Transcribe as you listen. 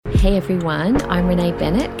Hey everyone, I'm Renee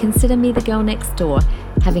Bennett. Consider me the girl next door,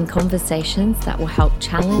 having conversations that will help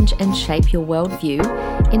challenge and shape your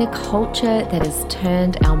worldview in a culture that has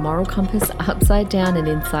turned our moral compass upside down and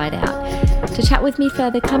inside out. To chat with me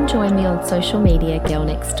further, come join me on social media,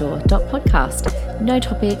 girlnextdoor.podcast. No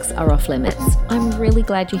topics are off limits. I'm really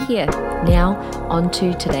glad you're here. Now, on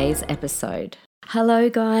to today's episode.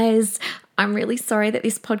 Hello guys. I'm really sorry that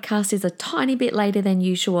this podcast is a tiny bit later than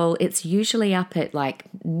usual. It's usually up at like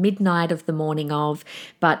midnight of the morning of,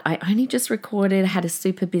 but I only just recorded. I had a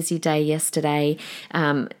super busy day yesterday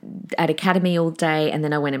at Academy all day, and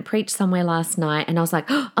then I went and preached somewhere last night, and I was like,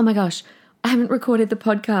 oh my gosh, I haven't recorded the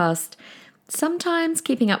podcast. Sometimes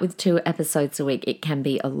keeping up with 2 episodes a week, it can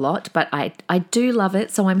be a lot, but I do love it,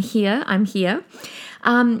 so I'm here.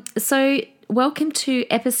 So welcome to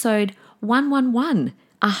episode 111.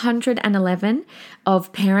 111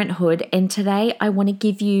 of parenthood, and today I want to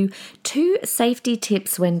give you 2 safety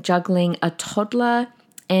tips when juggling a toddler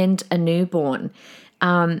and a newborn.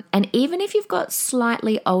 And even if you've got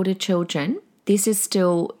slightly older children, these are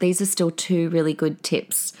still 2 really good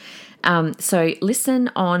tips. So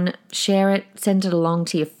listen on, share it, send it along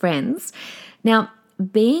to your friends. Now,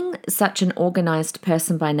 being such an organized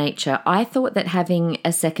person by nature, I thought that having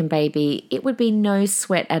a second baby, it would be no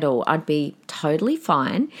sweat at all. I'd be totally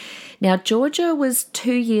fine. Now, Georgia was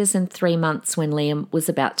 2 years and 3 months when Liam was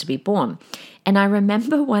about to be born. And I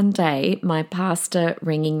remember one day my pastor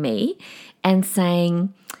ringing me and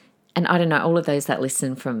saying, and I don't know, all of those that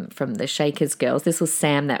listen from the Shakers girls, this was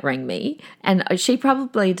Sam that rang me. And she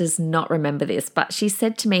probably does not remember this, but she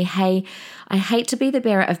said to me, hey, I hate to be the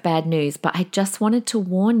bearer of bad news, but I just wanted to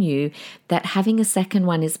warn you that having a second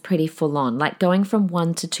one is pretty full on. Like going from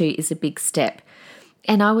 1 to 2 is a big step.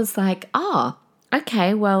 And I was like, oh,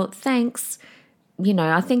 okay, well, thanks.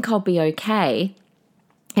 I think I'll be okay.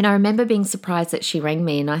 And I remember being surprised that she rang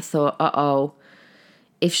me, and I thought,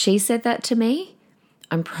 if she said that to me,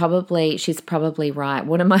 she's probably right.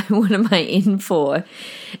 What am I in for?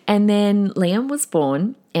 And then Liam was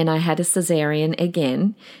born and I had a cesarean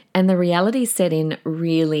again, and the reality set in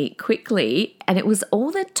really quickly, and it was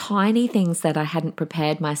all the tiny things that I hadn't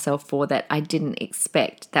prepared myself for that I didn't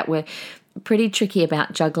expect that were pretty tricky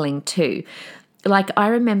about juggling too. Like I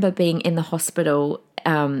remember being in the hospital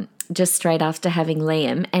just straight after having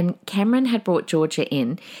Liam, and Cameron had brought Georgia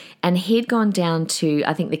in, and he'd gone down to,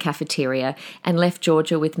 I think, the cafeteria and left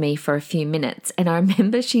Georgia with me for a few minutes. And I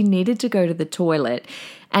remember she needed to go to the toilet.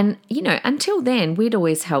 And, until then, we'd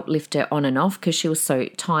always helped lift her on and off because she was so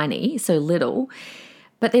tiny, so little.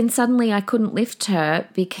 But then suddenly I couldn't lift her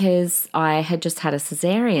because I had just had a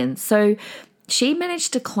cesarean. So she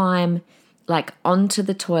managed to climb like onto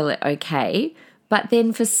the toilet okay, but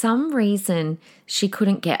then for some reason she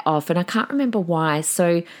couldn't get off, and I can't remember why.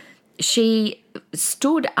 So she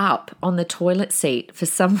stood up on the toilet seat for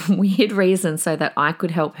some weird reason so that I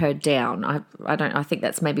could help her down. I think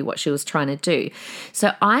that's maybe what she was trying to do.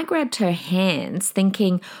 So I grabbed her hands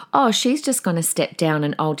thinking, oh, she's just going to step down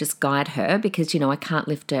and I'll just guide her because, I can't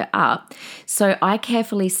lift her up. So I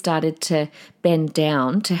carefully started to bend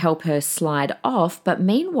down to help her slide off. But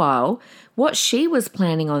meanwhile, what she was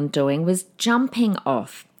planning on doing was jumping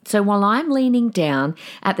off. So while I'm leaning down,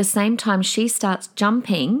 at the same time she starts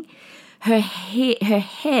jumping, her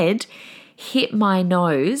head hit my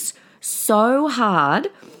nose so hard,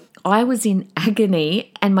 I was in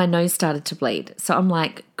agony and my nose started to bleed. So I'm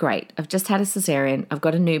like, great, I've just had a cesarean, I've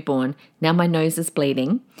got a newborn, now my nose is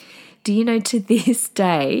bleeding. Do you know, to this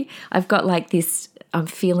day, I've got like this, I'm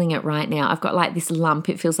feeling it right now, I've got like this lump,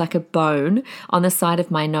 it feels like a bone on the side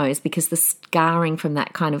of my nose because the scarring from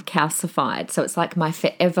that kind of calcified. So it's like my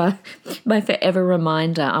forever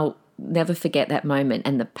reminder. I'll never forget that moment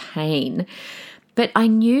and the pain. But I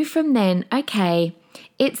knew from then, okay,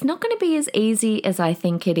 it's not going to be as easy as I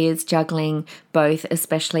think it is juggling both,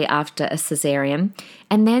 especially after a cesarean.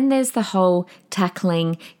 And then there's the whole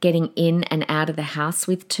tackling, getting in and out of the house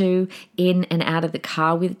with 2, in and out of the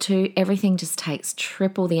car with 2. Everything just takes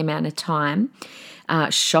triple the amount of time.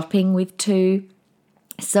 Shopping with 2.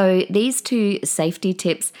 So these 2 safety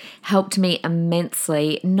tips helped me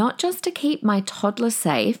immensely, not just to keep my toddler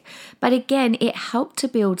safe, but again, it helped to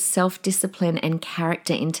build self-discipline and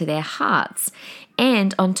character into their hearts.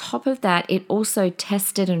 And on top of that, it also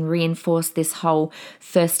tested and reinforced this whole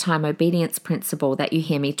first-time obedience principle that you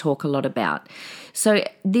hear me talk a lot about. So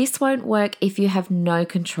this won't work if you have no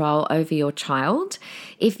control over your child.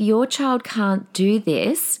 If your child can't do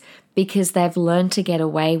this, because they've learned to get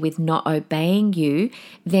away with not obeying you,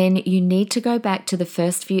 then you need to go back to the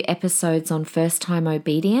first few episodes on first-time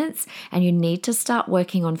obedience, and you need to start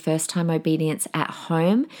working on first-time obedience at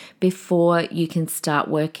home before you can start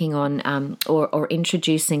working on or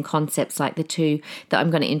introducing concepts like the two that I'm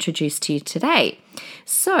going to introduce to you today.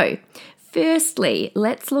 So, firstly,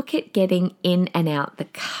 let's look at getting in and out the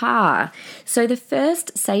car. So the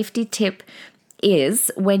first safety tip is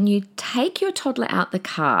when you take your toddler out the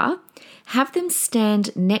car, have them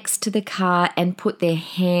stand next to the car and put their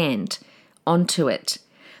hand onto it.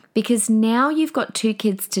 Because now you've got two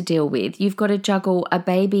kids to deal with. You've got to juggle a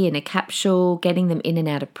baby in a capsule, getting them in and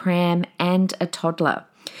out of pram, and a toddler.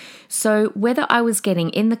 So whether I was getting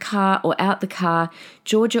in the car or out the car,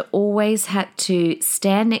 Georgia always had to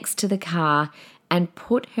stand next to the car and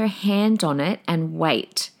put her hand on it and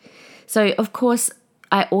wait. So of course,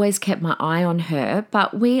 I always kept my eye on her,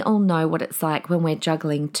 but we all know what it's like when we're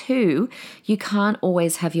juggling too. You can't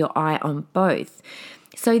always have your eye on both.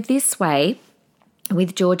 So this way,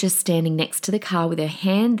 with Georgia standing next to the car with her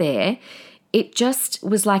hand there, it just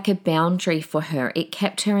was like a boundary for her. It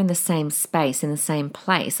kept her in the same space, in the same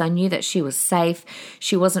place. I knew that she was safe.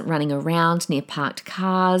 She wasn't running around near parked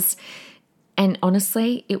cars. And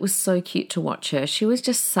honestly, it was so cute to watch her. She was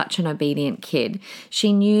just such an obedient kid.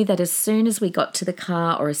 She knew that as soon as we got to the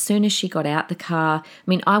car or as soon as she got out the car,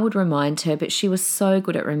 I would remind her, but she was so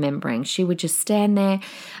good at remembering. She would just stand there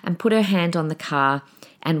and put her hand on the car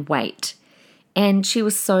and wait. And she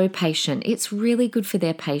was so patient. It's really good for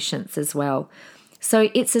their patience as well. So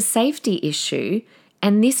it's a safety issue.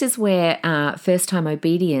 And this is where first-time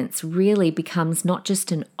obedience really becomes not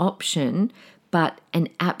just an option, but an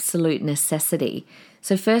absolute necessity.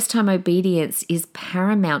 So first-time obedience is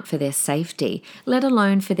paramount for their safety, let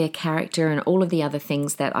alone for their character and all of the other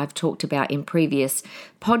things that I've talked about in previous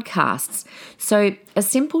podcasts. So a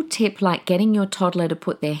simple tip like getting your toddler to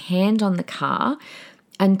put their hand on the car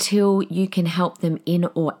until you can help them in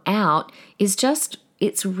or out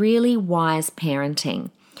it's really wise parenting.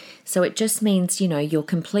 So it just means, you're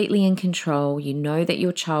completely in control, you know that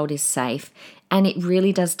your child is safe, and it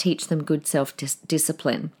really does teach them good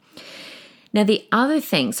self-discipline. Now, the other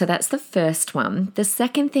thing, so that's the first one. The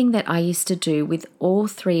second thing that I used to do with all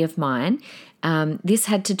three of mine, this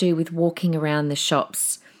had to do with walking around the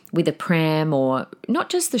shops with a pram, or not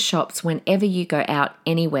just the shops, whenever you go out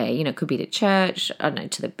anywhere, it could be to church, I don't know,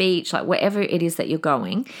 to the beach, like wherever it is that you're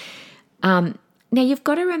going. Now, you've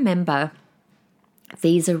got to remember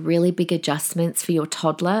these are really big adjustments for your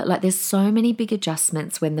toddler. Like there's so many big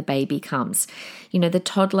adjustments when the baby comes. The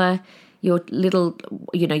toddler, your little,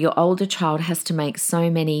 your older child has to make so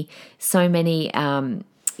many, I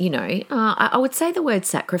would say the word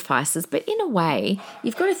sacrifices, but in a way,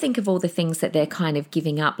 you've got to think of all the things that they're kind of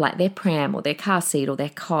giving up, like their pram or their car seat or their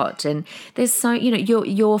cot. And there's so,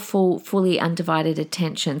 your fully undivided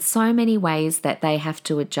attention, so many ways that they have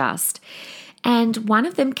to adjust. And one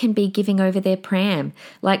of them can be giving over their pram.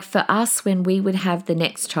 Like for us, when we would have the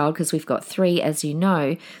next child, because we've got three, as you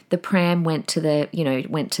know, the pram went to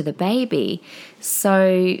the baby.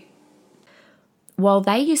 So while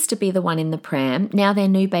they used to be the one in the pram, now their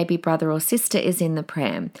new baby brother or sister is in the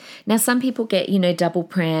pram. Now, some people get, double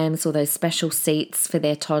prams or those special seats for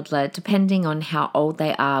their toddler, depending on how old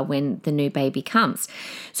they are when the new baby comes.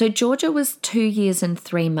 So Georgia was 2 years and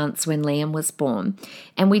 3 months when Liam was born.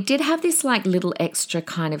 And we did have this like little extra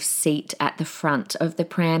kind of seat at the front of the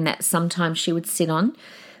pram that sometimes she would sit on.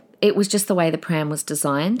 It was just the way the pram was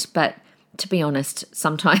designed, but to be honest,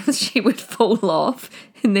 sometimes she would fall off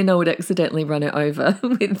and then I would accidentally run it over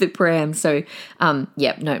with the pram. So,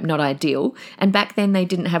 not ideal. And back then they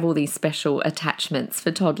didn't have all these special attachments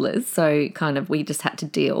for toddlers. So we just had to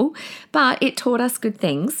deal. But it taught us good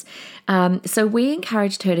things. So we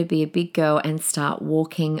encouraged her to be a big girl and start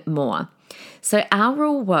walking more. So our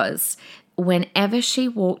rule was whenever she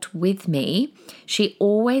walked with me, she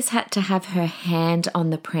always had to have her hand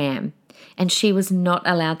on the pram. And she was not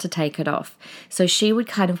allowed to take it off. So she would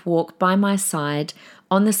kind of walk by my side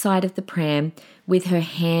on the side of the pram with her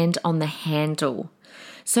hand on the handle.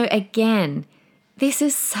 So again, this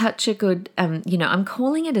is such a good, I'm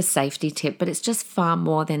calling it a safety tip, but it's just far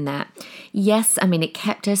more than that. Yes, it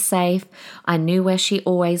kept her safe. I knew where she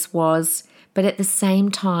always was. But at the same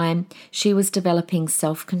time, she was developing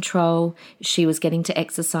self-control. She was getting to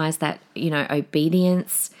exercise that,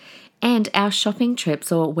 obedience. And our shopping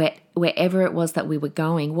trips or wherever it was that we were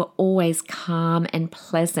going were always calm and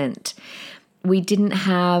pleasant. We didn't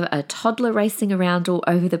have a toddler racing around all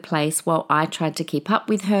over the place while I tried to keep up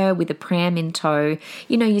with her with a pram in tow.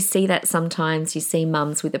 You know, you see that sometimes. You see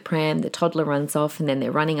mums with a pram, the toddler runs off and then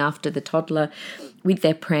they're running after the toddler with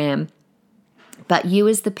their pram. But you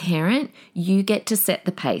as the parent, you get to set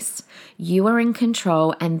the pace. You are in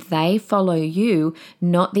control and they follow you,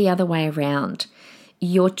 not the other way around.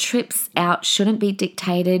 Your trips out shouldn't be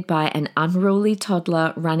dictated by an unruly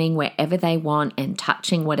toddler running wherever they want and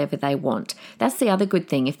touching whatever they want. That's the other good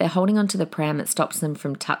thing. If they're holding onto the pram, it stops them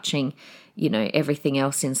from touching, everything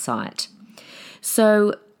else in sight.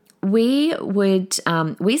 So we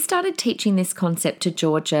started teaching this concept to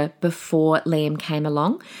Georgia before Liam came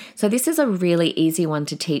along. So this is a really easy one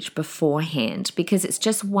to teach beforehand because it's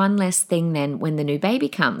just one less thing then when the new baby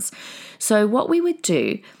comes. So what we would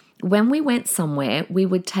do when we went somewhere, we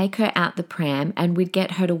would take her out the pram and we'd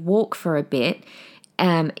get her to walk for a bit,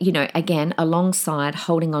 again, alongside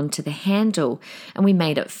holding on to the handle. And we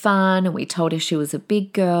made it fun and we told her she was a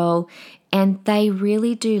big girl. And they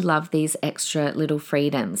really do love these extra little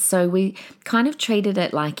freedoms. So we kind of treated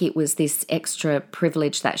it like it was this extra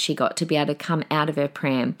privilege that she got to be able to come out of her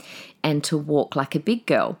pram and to walk like a big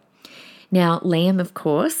girl. Now, Liam, of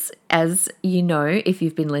course, as you know, if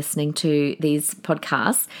you've been listening to these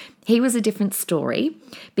podcasts, he was a different story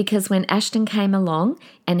because when Ashton came along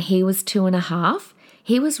and he was 2.5,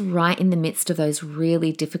 he was right in the midst of those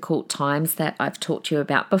really difficult times that I've talked to you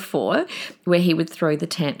about before, where he would throw the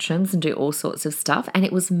tantrums and do all sorts of stuff, and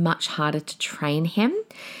it was much harder to train him.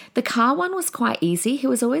 The car one was quite easy. He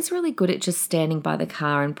was always really good at just standing by the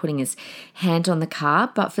car and putting his hand on the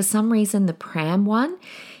car, but for some reason, the pram one,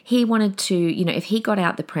 he wanted to, if he got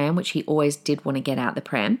out the pram, which he always did want to get out the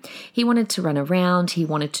pram, he wanted to run around, he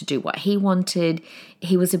wanted to do what he wanted.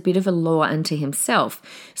 He was a bit of a law unto himself.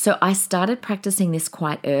 So I started practicing this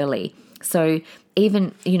quite early. So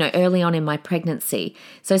even, early on in my pregnancy.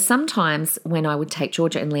 So sometimes when I would take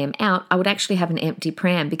Georgia and Liam out, I would actually have an empty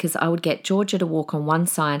pram because I would get Georgia to walk on one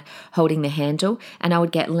side holding the handle and I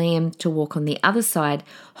would get Liam to walk on the other side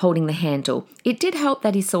holding the handle. It did help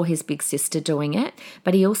that he saw his big sister doing it,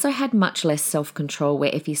 but he also had much less self-control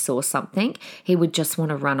where if he saw something, he would just want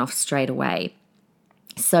to run off straight away.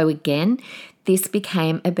 So again, this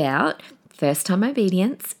became about first-time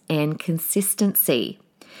obedience and consistency.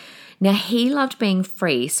 Now, he loved being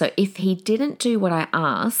free, so if he didn't do what I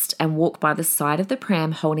asked and walk by the side of the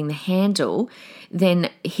pram holding the handle, then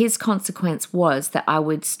his consequence was that I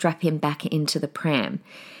would strap him back into the pram.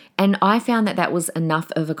 And I found that that was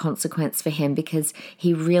enough of a consequence for him because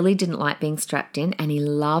he really didn't like being strapped in and he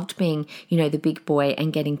loved being, the big boy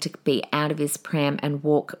and getting to be out of his pram and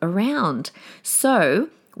walk around. So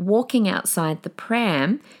walking outside the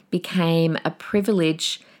pram became a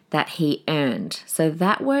privilege that he earned. So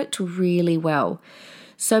that worked really well.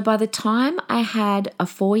 So by the time I had a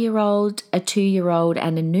 4-year-old, a 2-year-old,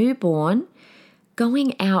 and a newborn,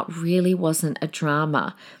 going out really wasn't a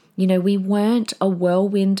drama. We weren't a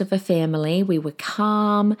whirlwind of a family. We were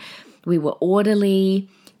calm, we were orderly.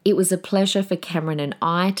 It was a pleasure for Cameron and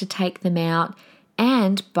I to take them out.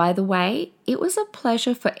 And by the way, it was a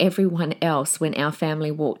pleasure for everyone else when our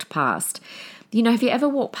family walked past. Have you ever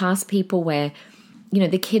walked past people where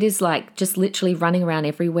the kid is like just literally running around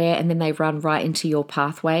everywhere and then they run right into your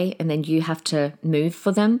pathway and then you have to move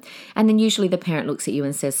for them. And then usually the parent looks at you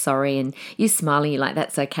and says sorry and you smile and you're like,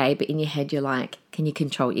 that's okay. But in your head, you're like, can you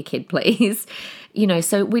control your kid, please?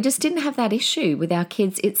 So we just didn't have that issue with our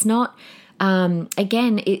kids. It's not,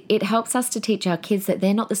 it helps us to teach our kids that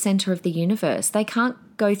they're not the center of the universe. They can't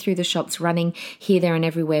go through the shops running here, there, and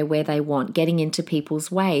everywhere where they want, getting into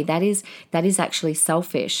people's way. That is actually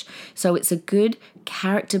selfish. So it's a good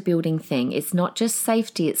character building thing. It's not just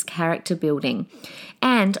safety, it's character building.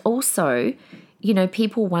 And also,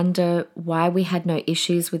 people wonder why we had no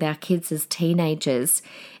issues with our kids as teenagers.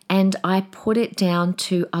 And I put it down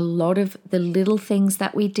to a lot of the little things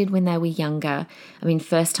that we did when they were younger. I mean,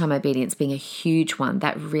 first-time obedience being a huge one.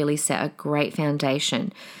 That really set a great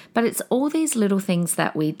foundation. But it's all these little things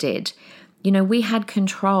that we did. We had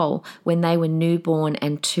control when they were newborn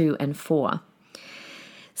and 2 and 4.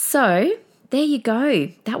 So there you go.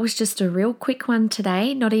 That was just a real quick one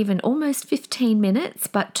today. Not even almost 15 minutes,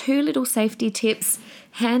 but 2 little safety tips.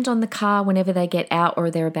 Hand on the car whenever they get out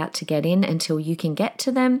or they're about to get in until you can get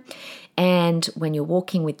to them. And when you're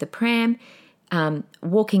walking with the pram,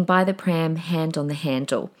 walking by the pram, hand on the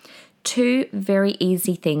handle. 2 very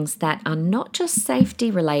easy things that are not just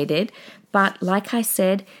safety related, but like I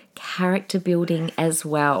said, character building as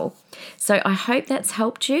well. So I hope that's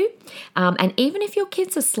helped you. And even if your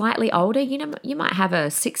kids are slightly older, you might have a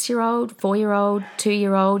 6-year-old, 4-year-old,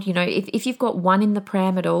 2-year-old, if you've got one in the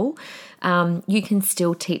pram at all, you can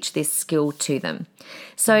still teach this skill to them.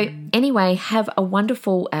 So anyway, have a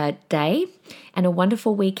wonderful day and a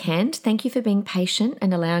wonderful weekend. Thank you for being patient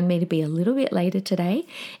and allowing me to be a little bit later today.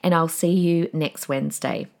 And I'll see you next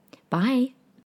Wednesday. Bye.